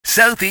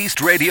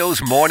Southeast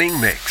Radio's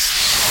morning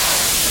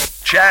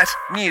mix. Chat,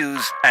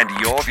 news, and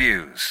your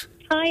views.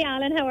 Hi,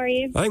 Alan. How are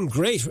you? I'm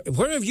great.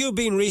 Where have you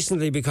been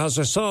recently? Because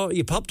I saw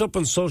you popped up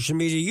on social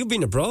media. You've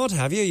been abroad,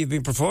 have you? You've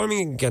been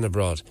performing again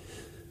abroad.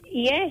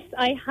 Yes,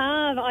 I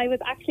have. I was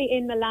actually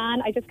in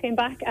Milan. I just came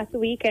back at the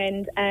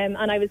weekend and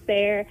I was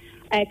there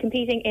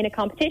competing in a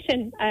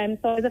competition.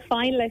 So I was a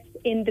finalist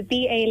in the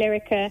BA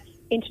Lyrica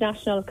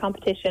International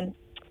competition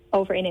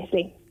over in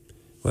Italy.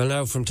 Well,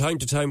 now, from time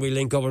to time we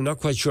link up. I'm not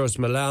quite sure it's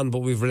Milan, but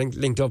we've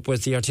linked up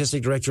with the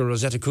artistic director,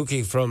 Rosetta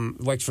Cookie, from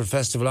Wexford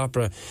Festival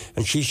Opera,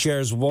 and she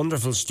shares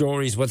wonderful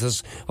stories with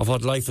us of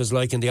what life is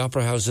like in the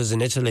opera houses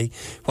in Italy.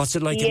 What's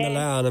it like in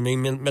Milan? I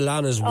mean,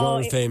 Milan is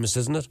world famous,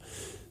 isn't it?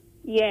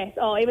 Yes,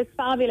 it was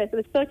fabulous. It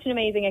was such an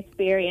amazing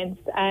experience.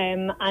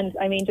 And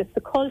I mean, just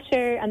the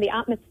culture and the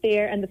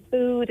atmosphere and the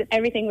food,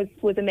 everything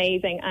was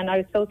amazing. And I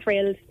was so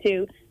thrilled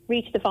to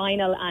reach the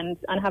final and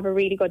have a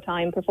really good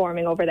time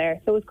performing over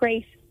there. So it was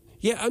great.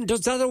 Yeah, and does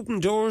that open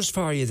doors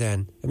for you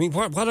then? I mean,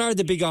 what are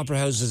the big opera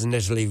houses in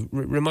Italy?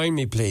 Remind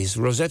me, please.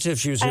 Rosetta, if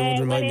she was here, would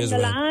remind me as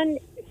well.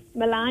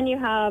 Milan, you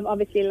have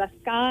obviously La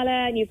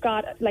Scala, and you've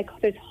got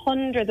there's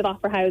hundreds of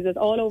opera houses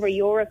all over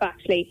Europe.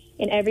 Actually,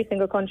 in every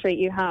single country,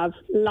 you have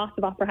lots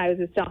of opera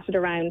houses dotted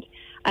around.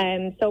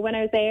 So when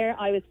I was there,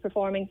 I was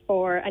performing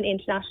for an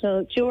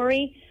international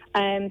jury.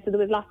 So there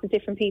was lots of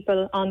different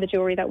people on the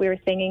jury that we were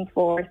singing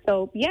for.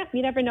 So yeah,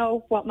 you never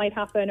know what might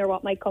happen or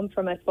what might come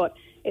from it, but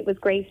it was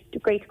great to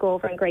go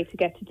over and great to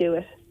get to do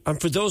it.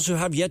 And for those who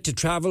have yet to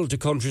travel to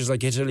countries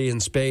like Italy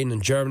and Spain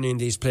and Germany and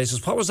these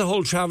places, what was the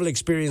whole travel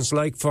experience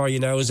like for you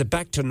now? Is it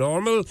back to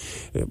normal?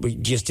 Do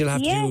you still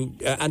have to do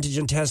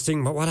antigen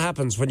testing? What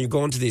happens when you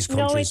go into these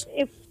countries?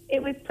 No,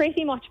 it was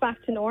pretty much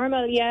back to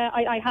normal, yeah.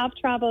 I have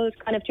travelled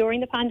kind of during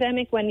the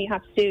pandemic when you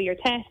have to do your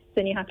tests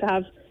and you have to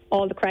have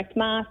all the correct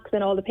masks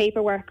and all the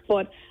paperwork.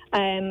 But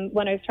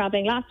when I was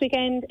travelling last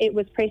weekend, it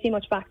was pretty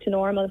much back to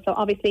normal. So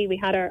obviously we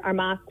had our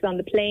masks on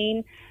the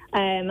plane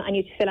and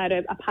you had to fill out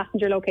a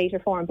passenger locator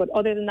form. But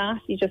other than that,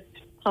 you just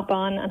hop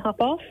on and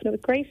hop off. And it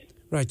was great.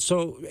 Right,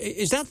 so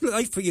is that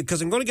life for you?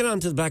 Because I'm going to get on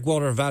to the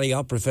Blackwater Valley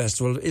Opera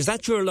Festival. Is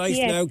that your life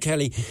now,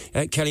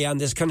 Kellyanne,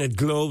 this kind of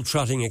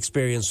globe-trotting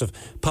experience of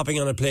popping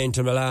on a plane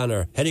to Milan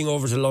or heading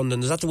over to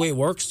London? Is that the way it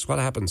works? What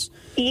happens?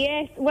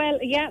 Yes, well,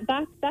 yeah,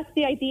 that's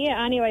the idea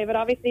anyway. But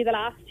obviously the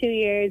last 2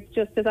 years,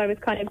 just as I was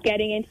kind of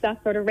getting into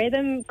that sort of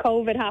rhythm,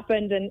 COVID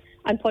happened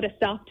and put a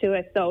stop to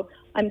it. So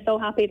I'm so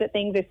happy that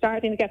things are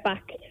starting to get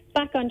back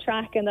on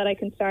track and that I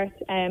can start,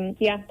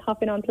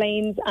 hopping on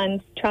planes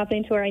and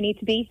travelling to where I need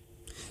to be.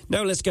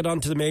 Now let's get on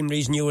to the main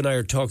reason you and I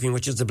are talking,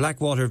 which is the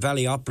Blackwater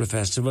Valley Opera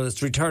Festival.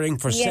 It's returning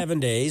for 7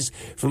 days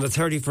from the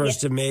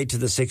 31st of May to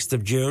the 6th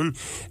of June.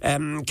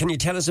 Can you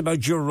tell us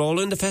about your role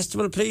in the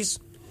festival, please?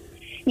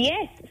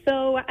 Yes,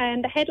 so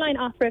the headline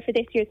opera for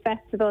this year's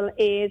festival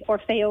is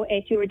Orfeo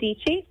e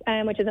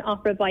Giudice, which is an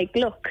opera by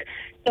Gluck.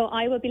 So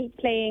I will be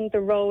playing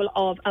the role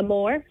of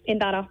Amor in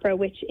that opera,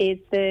 which is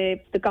the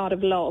god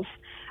of love.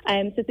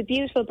 So it's a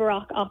beautiful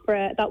Baroque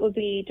opera that will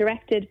be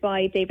directed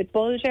by David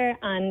Bulger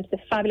and the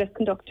fabulous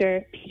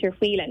conductor Peter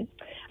Whelan.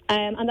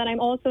 And then I'm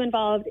also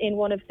involved in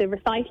one of the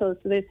recitals.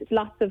 So there's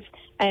lots of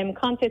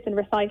concerts and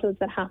recitals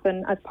that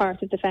happen as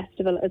part of the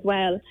festival as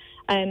well.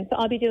 So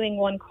I'll be doing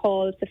one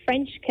called The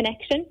French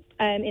Connection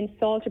in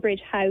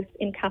Salterbridge House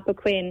in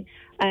Cappoquin.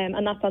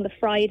 And that's on the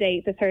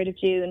Friday, the 3rd of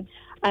June.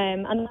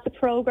 And that's a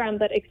programme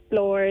that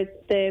explores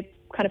the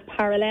kind of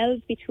parallels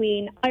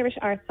between Irish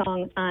art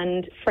song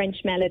and French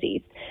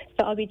melodies.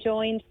 So I'll be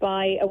joined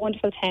by a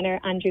wonderful tenor,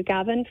 Andrew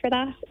Gavin, for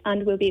that,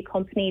 and we'll be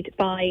accompanied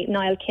by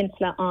Niall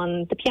Kinsella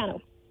on the piano.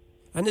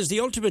 And is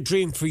the ultimate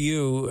dream for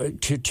you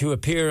to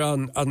appear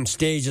on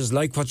stages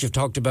like what you've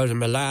talked about in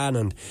Milan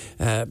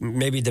and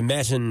maybe the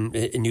Met in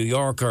New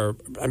York, or,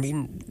 I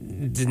mean,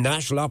 the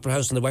National Opera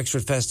House and the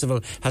Wexford Festival?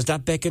 Has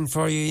that beckoned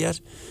for you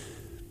yet?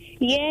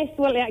 Yes,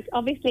 well,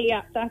 obviously,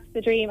 that's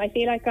the dream. I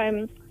feel like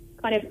I'm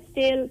kind of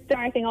still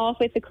starting off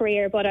with the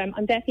career, but I'm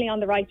definitely on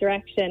the right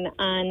direction.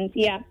 And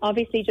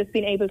obviously just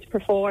being able to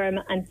perform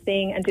and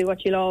sing and do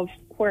what you love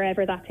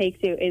wherever that takes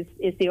you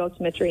is the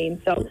ultimate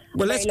dream. So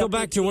well, let's go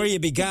back to where you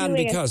began,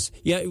 because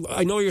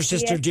I know your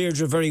sister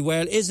Deirdre very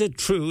well. Is it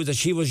true that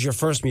she was your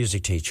first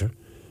music teacher?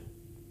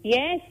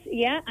 Yes,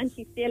 and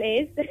she still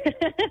is.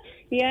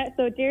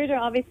 So Deirdre,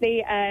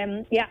 obviously,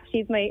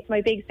 she's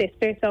my big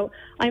sister. So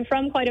I'm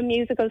from quite a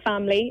musical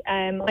family.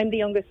 I'm the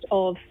youngest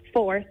of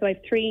 4, so I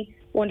have 3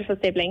 wonderful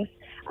siblings.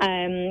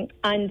 And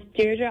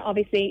Deirdre,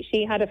 obviously,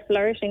 she had a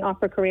flourishing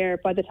opera career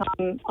by the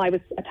time I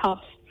was a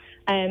tot.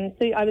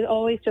 So I was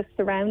always just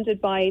surrounded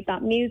by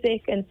that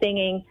music and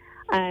singing.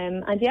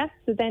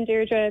 So then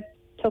Deirdre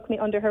took me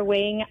under her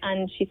wing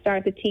and she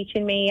started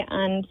teaching me.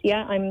 And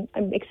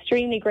I'm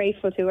extremely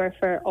grateful to her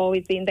for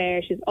always being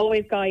there. She's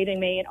always guiding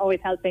me and always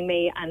helping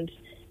me, and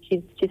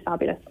she's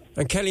fabulous.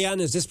 And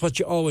Kellyanne, is this what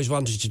you always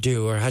wanted to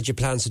do, or had you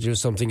plans to do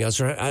something else?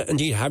 Or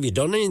indeed, have you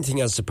done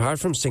anything else apart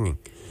from singing?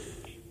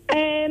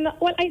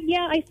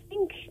 I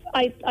think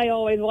I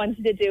always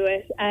wanted to do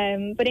it.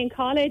 But in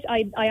college,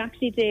 I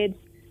actually did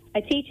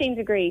a teaching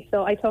degree,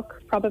 so I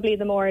took probably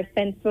the more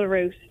sensible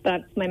route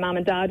that my mum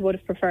and dad would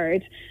have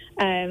preferred,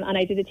 and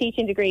I did a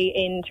teaching degree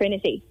in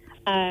Trinity.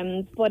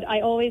 But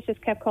I always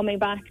just kept coming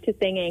back to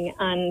singing,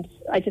 and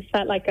I just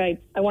felt like I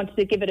wanted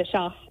to give it a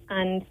shot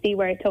and see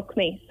where it took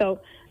me. So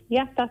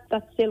yeah,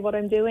 that's still what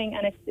I'm doing,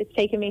 and it's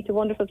taken me to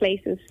wonderful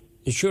places.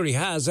 It surely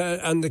has.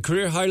 And the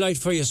career highlight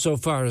for you so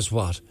far is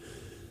what?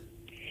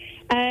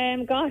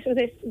 Gosh,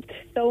 there's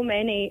so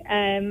many.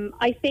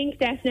 I think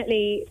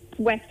definitely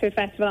Wexford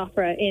Festival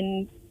Opera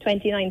in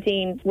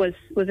 2019 was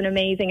an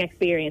amazing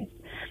experience.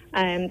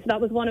 So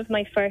that was one of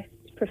my first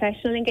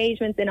professional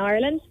engagements in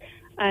Ireland,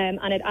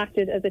 and it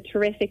acted as a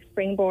terrific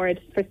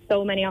springboard for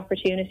so many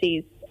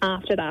opportunities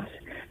after that.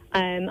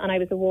 And I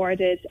was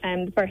awarded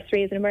the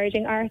bursary as an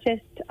emerging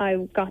artist. I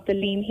got the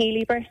Liam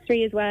Healy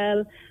bursary as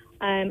well.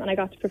 And I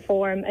got to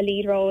perform a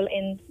lead role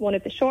in one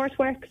of the short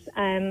works,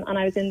 and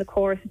I was in the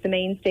chorus of the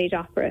main stage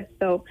opera.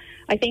 So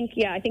I think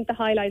the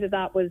highlight of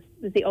that was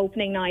the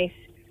opening night,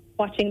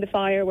 watching the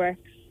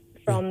fireworks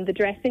from the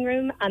dressing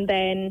room, and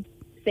then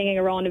singing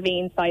a Ron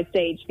Naveen side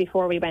stage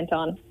before we went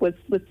on was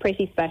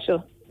pretty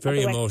special.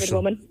 Very emotional.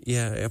 Woman.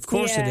 Yeah, of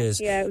course it is.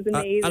 Yeah, it was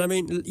amazing. And I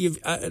mean, you've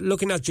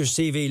looking at your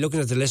CV, looking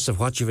at the list of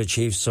what you've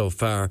achieved so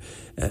far,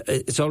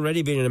 it's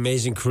already been an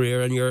amazing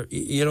career, and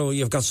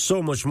you've got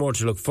so much more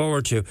to look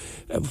forward to.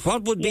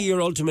 What would be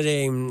your ultimate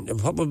aim?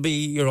 What would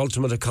be your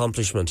ultimate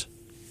accomplishment?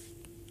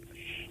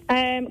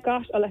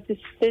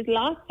 There's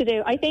lots to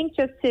do. I think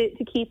just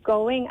to keep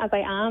going as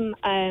I am,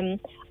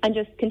 and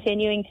just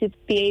continuing to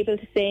be able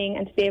to sing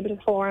and to be able to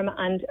perform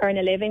and earn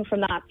a living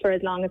from that for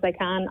as long as I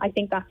can. I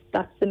think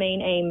that's the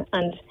main aim.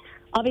 And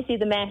obviously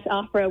the Met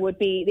Opera would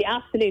be the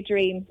absolute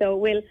dream. So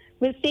we'll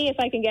see if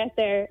I can get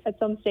there at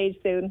some stage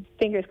soon.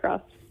 Fingers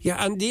crossed.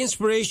 Yeah, and the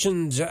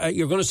inspirations,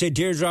 you're going to say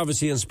Deirdre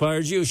obviously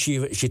inspired you.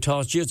 She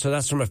taught you, so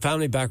that's from a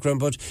family background.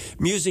 But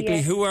musically,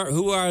 yes. who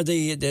are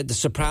the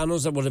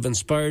sopranos that would have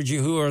inspired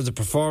you? Who are the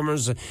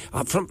performers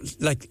from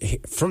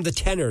the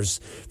tenors,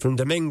 from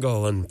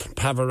Domingo and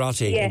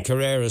Pavarotti yes. and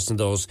Carreras and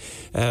those?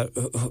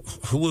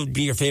 Who would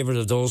be your favourite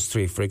of those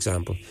three, for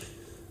example?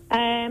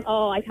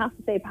 I'd have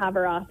to say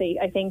Pavarotti.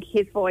 I think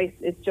his voice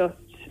is just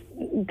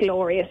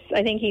glorious.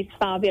 I think he's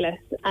fabulous,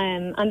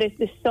 and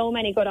there's so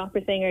many good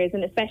opera singers,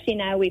 and especially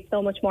now we've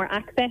so much more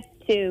access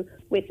to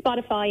with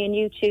Spotify and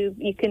YouTube.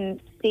 You can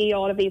see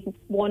all of these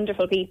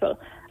wonderful people.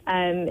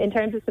 In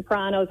terms of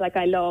sopranos, like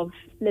I love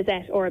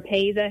Lisette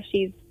Oropesa.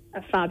 She's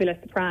a fabulous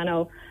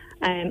soprano.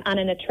 Anna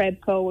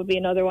Netrebko would be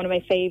another one of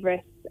my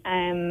favourites.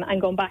 And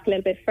going back a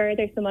little bit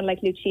further, someone like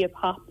Lucia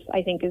Pop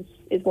I think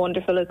is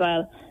wonderful as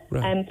well.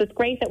 Right. So it's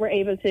great that we're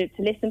able to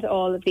listen to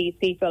all of these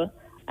people,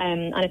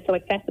 and it's so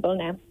accessible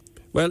now.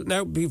 Well,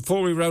 now,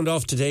 before we round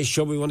off today's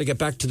show, we want to get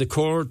back to the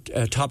core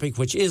topic,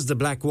 which is the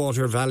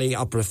Blackwater Valley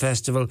Opera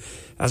Festival.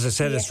 As I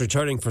said, It's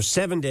returning for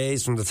 7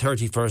 days from the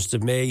 31st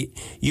of May.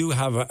 You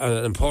have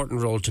an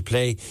important role to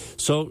play.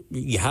 So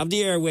you have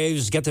the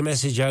airwaves, get the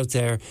message out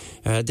there.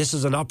 This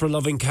is an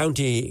opera-loving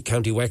county,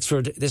 County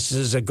Wexford. This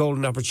is a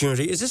golden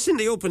opportunity. Is this in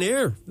the open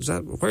air? Is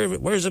that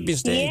where has it been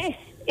staged? Yes,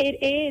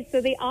 it is. So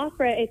the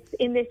opera, it's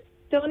in this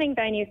stunning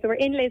venue. So we're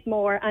in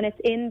Lismore, and it's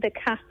in the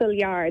Castle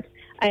Yard.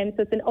 So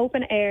it's an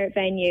open air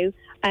venue.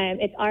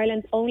 It's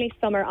Ireland's only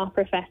summer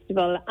opera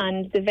festival,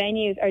 and the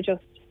venues are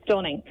just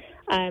stunning.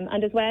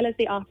 And as well as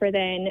the opera,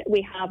 then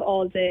we have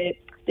all the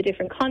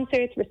different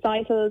concerts,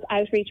 recitals,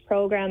 outreach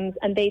programs,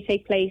 and they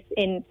take place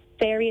in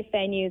various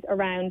venues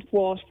around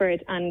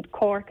Waterford and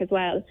Cork as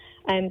well.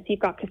 So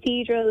you've got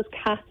cathedrals,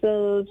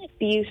 castles,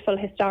 beautiful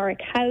historic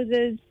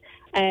houses,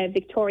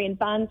 Victorian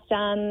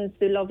bandstands,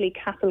 the lovely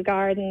Castle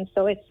Gardens.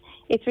 So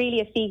it's really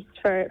a feast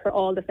for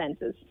all the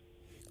senses.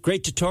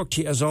 Great to talk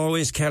to you as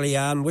always,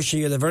 Kellyanne.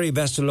 Wishing you the very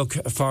best of luck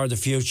for the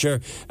future.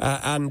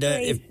 And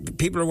if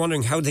people are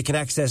wondering how they can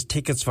access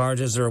tickets for it,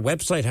 is there a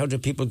website? How do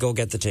people go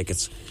get the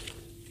tickets?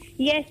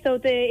 Yes, so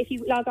if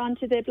you log on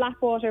to the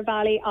Blackwater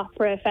Valley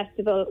Opera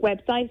Festival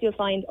website, you'll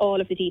find all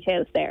of the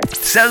details there.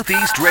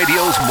 Southeast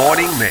Radio's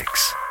morning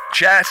mix.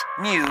 Chat,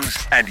 news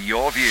and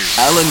your views.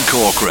 Alan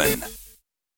Corcoran.